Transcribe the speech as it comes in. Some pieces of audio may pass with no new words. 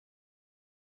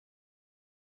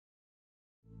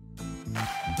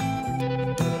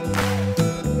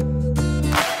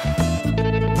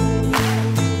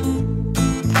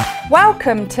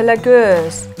Welcome to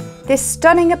Ligures. This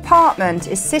stunning apartment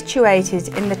is situated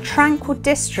in the tranquil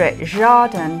district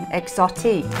Jardin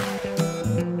Exotique.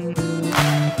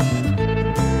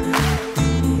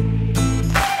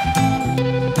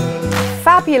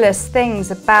 Fabulous things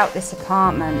about this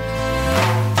apartment.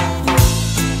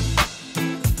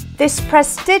 This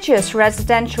prestigious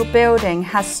residential building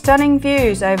has stunning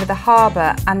views over the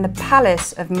harbour and the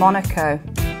Palace of Monaco.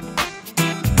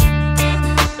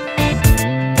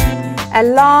 A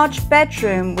large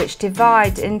bedroom which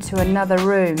divides into another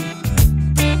room.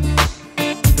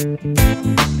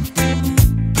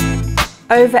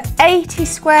 Over 80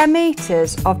 square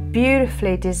metres of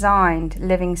beautifully designed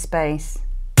living space.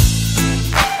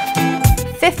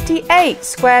 58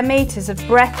 square metres of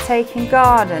breathtaking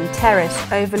garden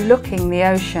terrace overlooking the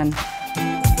ocean.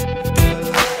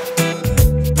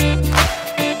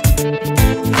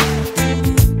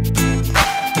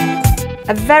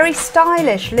 A very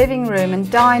stylish living room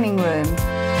and dining room.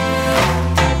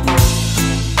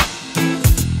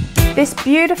 This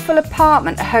beautiful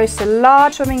apartment hosts a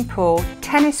large swimming pool,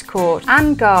 tennis court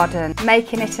and garden,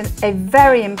 making it a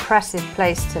very impressive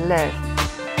place to live.